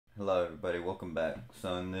Hello everybody, welcome back.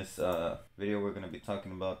 So in this video we're going to be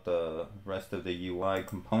talking about the rest of the UI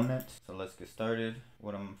components. So let's get started.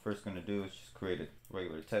 What I'm first going to do is just create a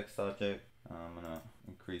regular text object. I'm going to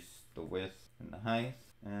increase the width and the height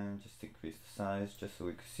and just increase the size just so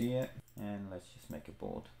we can see it. And let's just make it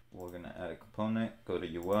bold. We're going to add a component, go to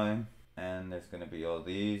UI, and there's going to be all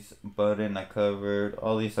these. Button I covered,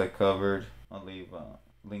 all these I covered. I'll leave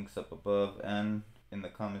links up above and in the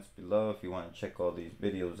comments below if you want to check all these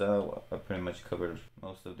videos out. I pretty much covered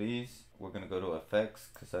most of these. We're going to go to effects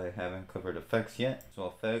because I haven't covered effects yet. So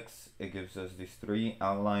effects, it gives us these three: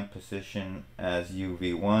 outline, position as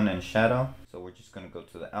UV1, and shadow. So we're just going to go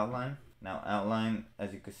to the outline. Now outline,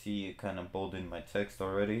 as you can see, it kind of bolded my text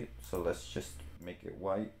already. So let's just make it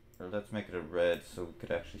white, or let's make it a red so we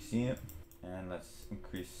could actually see it. And let's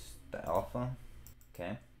increase the alpha.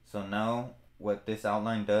 Okay, so now what this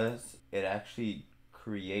outline does, it actually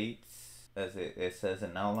creates, as it says,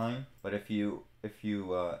 an outline. But if you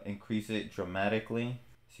increase it dramatically,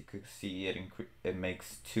 as you can see, it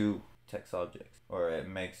makes two text objects, or it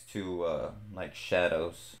makes two like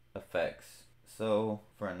shadows effects. So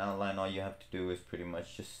for an outline, all you have to do is pretty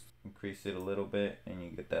much just increase it a little bit and you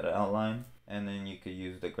get that outline. And then you could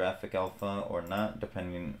use the graphic alpha or not,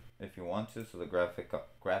 depending if you want to. So the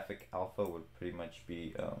graphic alpha would pretty much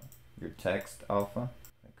be your text alpha.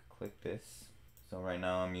 I could click this. So right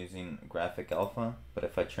now I'm using graphic alpha, but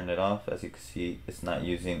if I turn it off, as you can see, it's not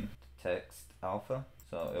using text alpha,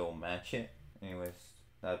 so it will match it. Anyways,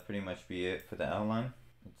 that'd pretty much be it for the outline.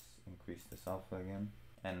 Let's increase this alpha again.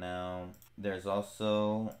 And now there's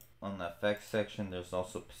also, on the effects section, there's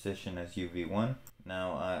also position as UV1.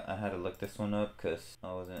 Now I had to look this one up because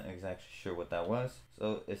I wasn't exactly sure what that was.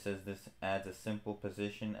 So it says this adds a simple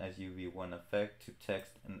position as UV1 effect to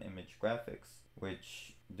text and image graphics,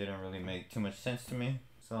 which didn't really make too much sense to me.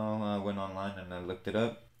 So I went online and I looked it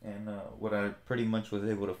up. And what I pretty much was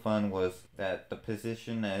able to find was that the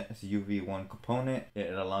position as UV1 component,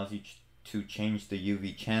 it allows you to change the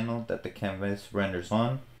UV channel that the canvas renders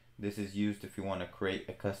on. This is used if you want to create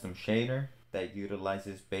a custom shader that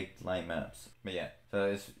utilizes baked light maps. But yeah, so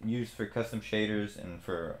it's used for custom shaders and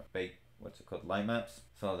for baked, light maps.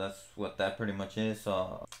 So that's what that pretty much is.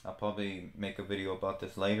 So I'll probably make a video about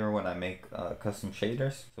this later when I make custom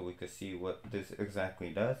shaders, so we could see what this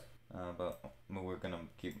exactly does. But we're gonna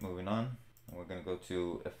keep moving on. We're gonna go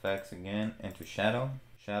to effects again and to shadow.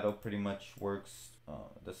 Shadow pretty much works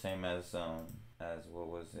the same as what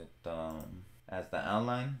was it, as the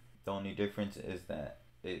outline. The only difference is that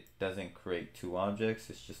it doesn't create two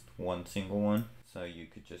objects, it's just one single one. So you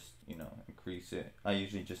could just, increase it. I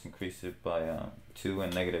usually just increase it by 2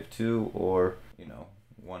 and -2, or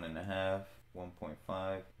 1.5,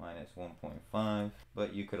 1.5 minus 1.5.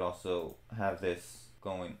 But you could also have this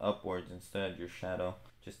going upwards instead, your shadow.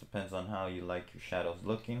 Just depends on how you like your shadows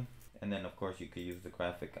looking. And then of course you could use the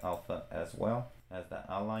graphic alpha as well as the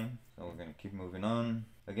outline. So we're gonna keep moving on.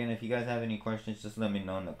 Again, if you guys have any questions, just let me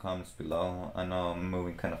know in the comments below. I know I'm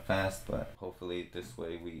moving kind of fast, but hopefully this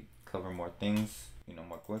way we cover more things,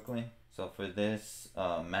 more quickly. So for this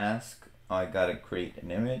mask, I gotta create an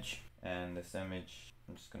image, and this image,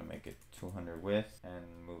 I'm just gonna make it 200 width and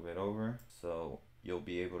move it over so you'll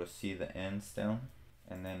be able to see the end still.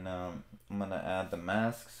 And then I'm gonna add the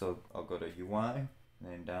mask, so I'll go to UI,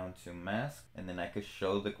 then down to mask, and then I could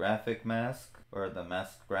show the graphic mask, or the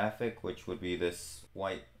mask graphic, which would be this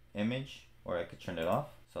white image, or I could turn it off.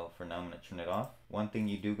 So for now I'm gonna turn it off. One thing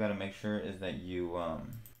you do gotta make sure is that you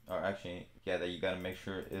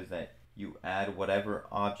that you add whatever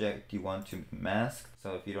object you want to mask.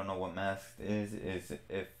 So if you don't know what masked is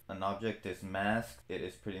if an object is masked, it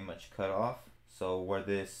is pretty much cut off. So where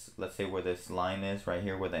this, let's say where this line is right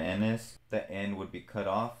here, where the N is, the N would be cut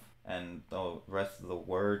off, and the rest of the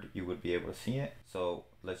word you would be able to see it. So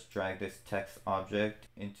let's drag this text object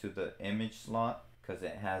into the image slot because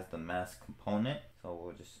it has the mask component. So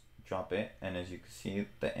we'll just drop it, and as you can see,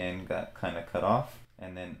 the N got kind of cut off.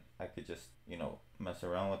 And then I could just mess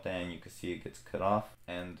around with that, and you can see it gets cut off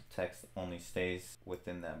and the text only stays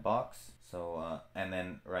within that box. So and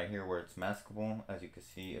then right here where it's maskable, as you can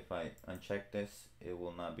see, if I uncheck this, it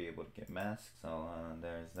will not be able to get masked. So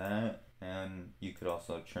there's that. And you could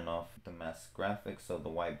also turn off the mask graphic, so the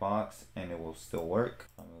white box, and it will still work.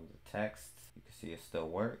 If I move the text, you can see it still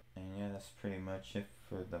work. And yeah, that's pretty much it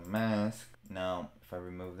for the mask. Now if I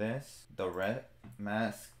remove this, the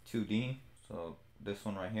RectMask2D, so this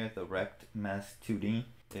one right here, the RectMask2D,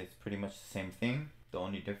 is pretty much the same thing. The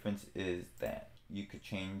only difference is that you could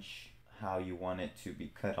change how you want it to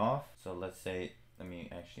be cut off. So let's say, let me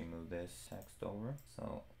actually move this text over.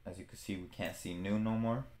 So as you can see, we can't see new no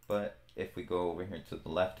more, but if we go over here to the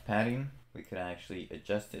left padding, we could actually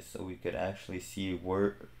adjust it so we could actually see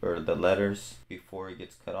word or the letters before it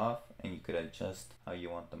gets cut off, and you could adjust how you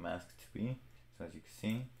want the mask to be. So as you can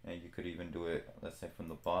see, and you could even do it, let's say from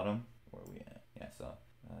the bottom. Where we at? Yeah, so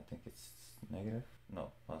I think it's negative.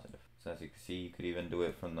 No, positive. So as you can see, you could even do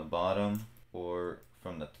it from the bottom or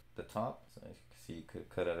from the top. So as you can see, you could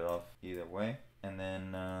cut it off either way. And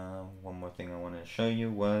then one more thing I wanted to show you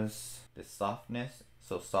was the softness.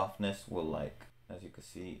 So softness will, like, as you can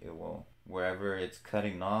see, it will, wherever it's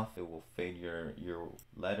cutting off, it will fade your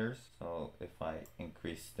letters. So if I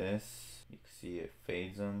increase this, you can see it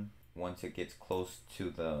fades them once it gets close to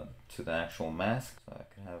the actual mask. So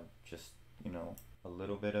I can have just, you know, a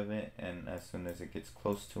little bit of it, and as soon as it gets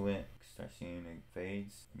close to it, you start seeing it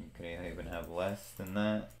fades. You can even have less than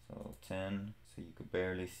that, so 10. So you could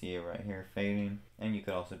barely see it right here fading, and you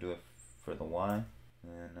could also do it for the Y.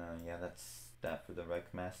 And yeah, that's that for the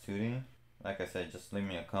RectMask2D. Like I said, just leave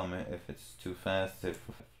me a comment if it's too fast. If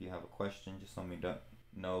you have a question, just let me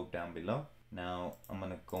know down below. Now I'm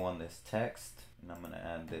gonna go on this text, and I'm gonna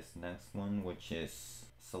add this next one, which is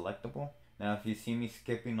selectable. Now if you see me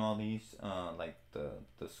skipping all these, like the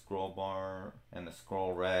scroll bar and the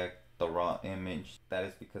scroll rec, the raw image, that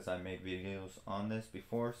is because I made videos on this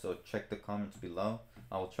before. So check the comments below.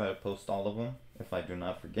 I will try to post all of them if I do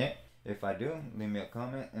not forget. If I do, leave me a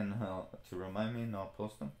comment and to remind me, and I'll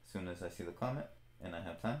post them as soon as I see the comment and I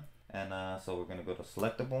have time. And so we're gonna go to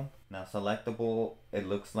selectable. Now selectable, it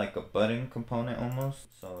looks like a button component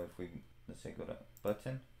almost. So if we, let's say, go to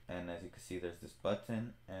button, and as you can see, there's this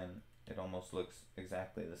button, and it almost looks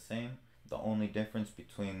exactly the same. The only difference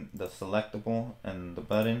between the selectable and the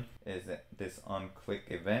button is that this on click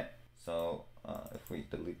event. So if we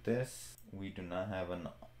delete this, we do not have an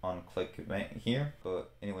on click event here.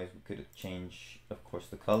 But anyways, we could change, of course,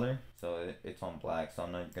 the color. So it's on black, so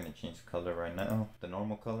I'm not going to change the color right now, the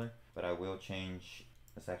normal color, but I will change.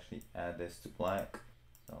 Let's actually add this to black.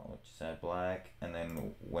 So we'll just add black, and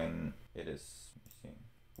then when it is,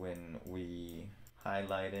 when we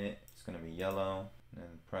highlight it, it's going to be yellow. And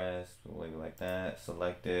then press, we'll leave it like that.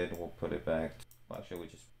 Selected, we'll put it back to, well, actually we'll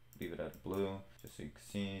just leave it at blue just so you can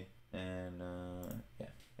see. And yeah,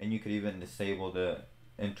 and you could even disable the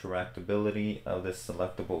interactability of this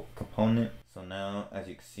selectable component. So now, as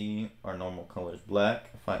you can see, our normal color is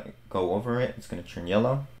black. If I go over it, it's going to turn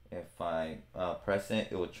yellow. If I press it,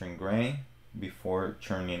 it will turn gray before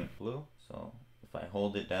turning blue. So if I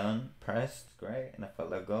hold it down, press, it's gray, and if I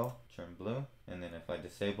let go, turn blue. And then if I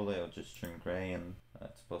disable it, it'll just turn gray, and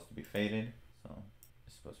it's supposed to be faded. So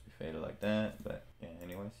it's supposed to be faded like that, but yeah,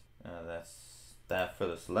 anyways, that's that for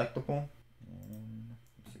the selectable. And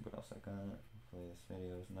let's see what else I got. Hopefully this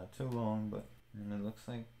video is not too long, but and it looks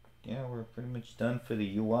like, yeah, we're pretty much done for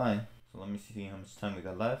the UI. So let me see how much time we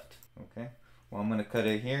got left. Okay, well, I'm gonna cut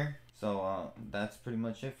it here. So that's pretty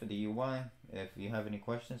much it for the UI. If you have any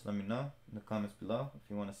questions, let me know in the comments below. If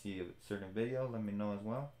you want to see a certain video, let me know as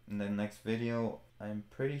well. In the next video, I'm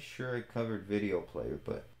pretty sure I covered video player,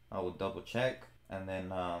 but I will double check. And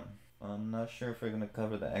then I'm not sure if we're going to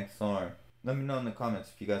cover the XR. Let me know in the comments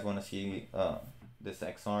if you guys want to see this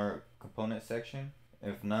XR component section.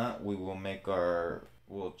 If not, we will make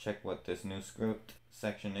we'll check what this new script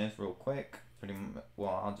section is real quick.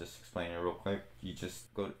 Well, I'll just explain it real quick. You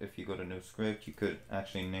just go, if you go to new script, you could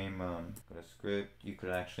actually name go to script, you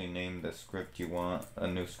could actually name the script you want, a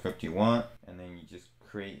new script you want, and then you just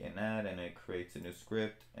create an ad, and it creates a new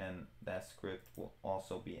script, and that script will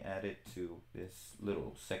also be added to this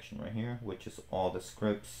little section right here, which is all the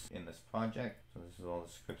scripts in this project. So this is all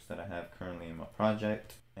the scripts that I have currently in my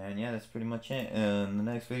project. And yeah, that's pretty much it. In the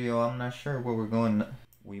next video, I'm not sure where we're going.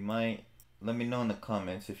 We might, let me know in the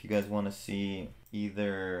comments if you guys want to see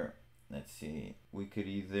either, let's see, I could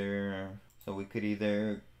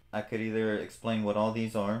either explain what all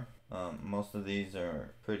these are. Most of these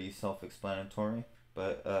are pretty self-explanatory,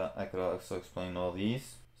 but I could also explain all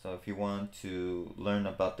these. So if you want to learn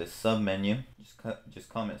about this sub menu, just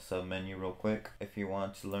comment sub menu real quick. If you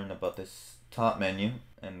want to learn about this top menu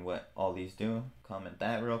and what all these do, comment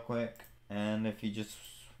that real quick. And if you just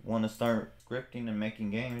want to start scripting and making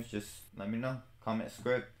games, just let me know. Comment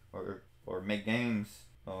script or make games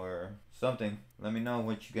or something. Let me know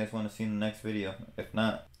what you guys want to see in the next video. If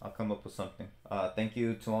not, I'll come up with something. Thank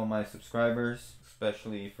you to all my subscribers,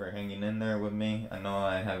 especially for hanging in there with me. I know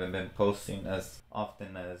I haven't been posting as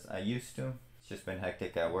often as I used to. It's just been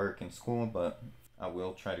hectic at work and school, but I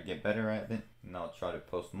will try to get better at it, and I'll try to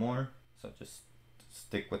post more. So just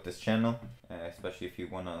stick with this channel, especially if you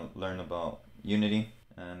want to learn about Unity.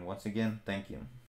 And once again, thank you.